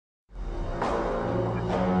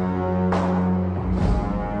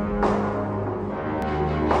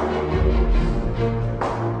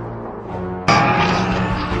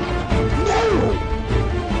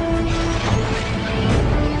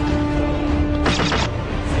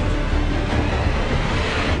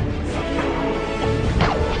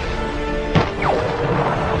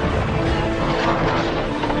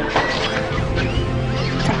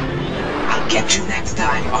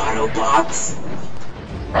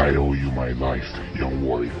I owe you my life, young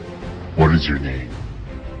warrior. What is your name?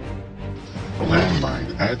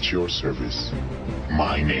 Landmine at your service.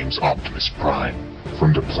 My name's Optimus Prime,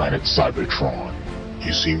 from the planet Cybertron.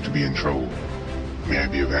 You seem to be in trouble. May I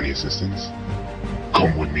be of any assistance?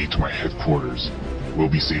 Come with me to my headquarters. We'll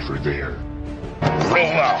be safer there. Roll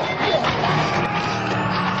out!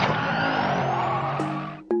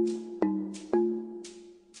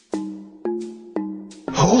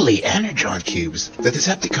 Holy energon cubes! The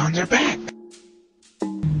Decepticons are back!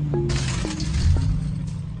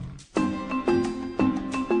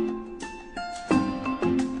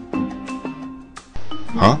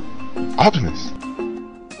 Huh? Optimus!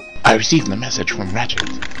 I received a message from Ratchet.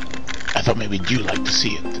 I thought maybe you'd like to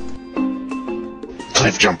see it.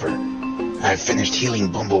 Cliffjumper, I've finished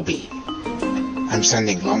healing Bumblebee. I'm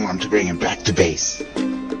sending Longarm to bring him back to base.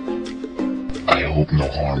 I hope no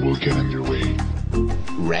harm will get in your way.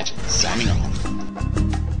 Ratchet signing off.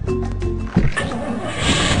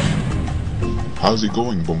 How's it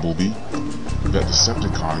going, Bumblebee? That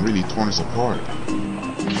Decepticon really torn us apart.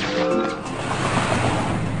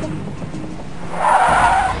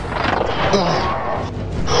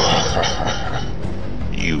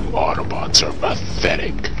 You Autobots are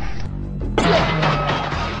pathetic.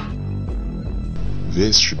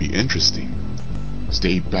 This should be interesting.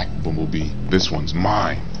 Stay back, Bumblebee. This one's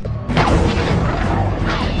mine.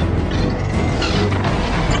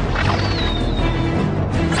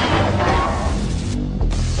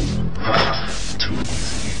 Too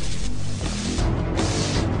easy.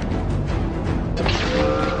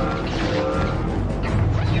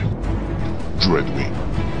 Dreadwing,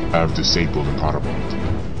 I've disabled an Autobot.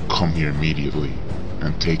 Come here immediately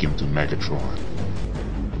and take him to Megatron.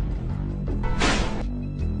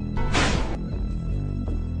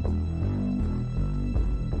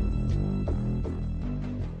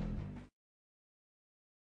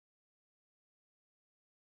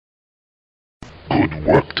 Good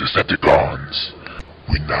work, Decepticons.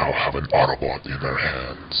 We now have an Autobot in our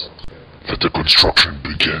hands. Let the construction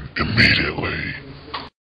begin immediately.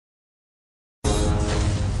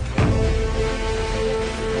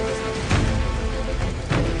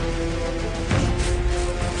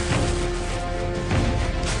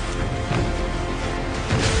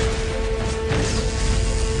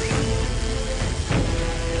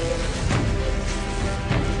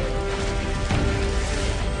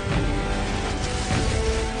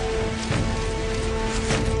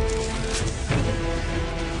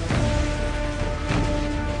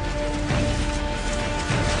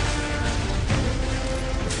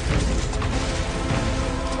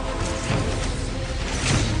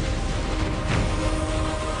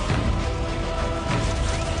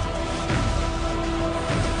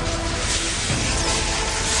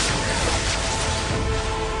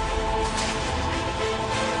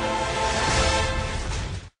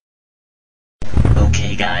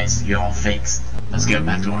 Okay guys, you're all fixed. Let's get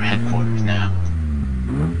back to our headquarters now.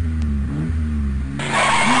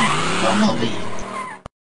 Bumblebee!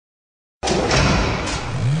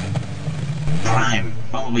 Prime,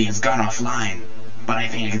 Bumblebee has gone offline, but I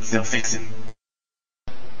think I can still fix him.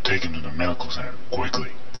 Take him to the medical center, quickly.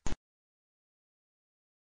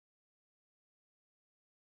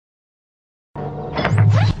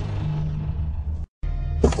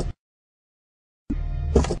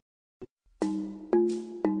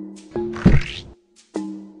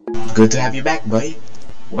 Good to have you back, buddy.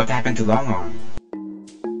 What happened to Longarm?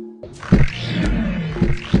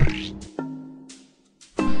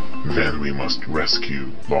 Then we must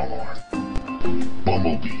rescue Longarm.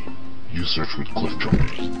 Bumblebee, you search with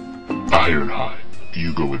Cliffjumpers. Ironhide,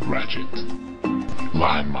 you go with Ratchet.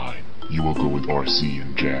 Landmine, you will go with RC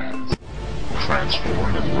and Jazz.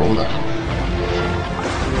 Transform and roll out.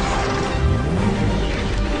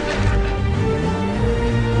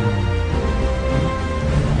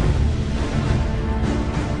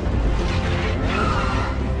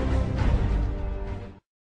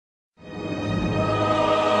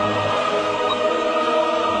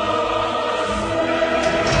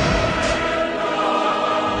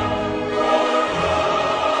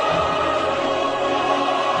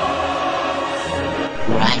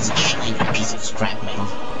 Rise and shine, you piece of scrap metal.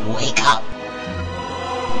 Wake up!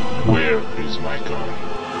 Where is my gun?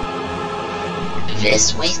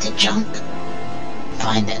 This wasted junk?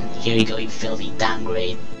 Fine then, here you go, you filthy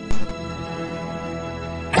downgrade.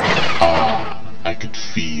 Ah, I could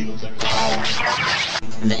feel the power.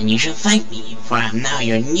 Then you should thank me, for I'm now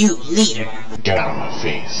your new leader. Get out of my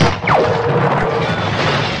face.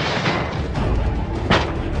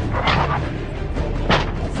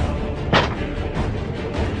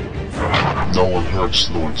 No one hurts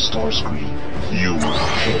Lord Starscream. You will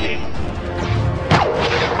pay.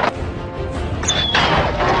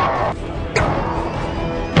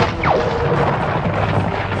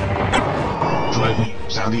 Dreadwing,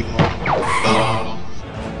 sound evil.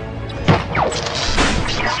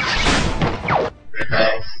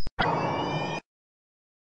 Enough!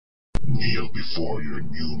 Kneel before your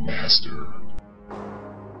new master.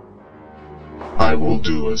 I will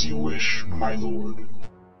do as you wish, my lord.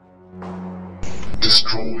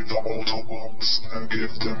 Destroy the Autobots and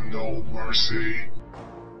give them no mercy.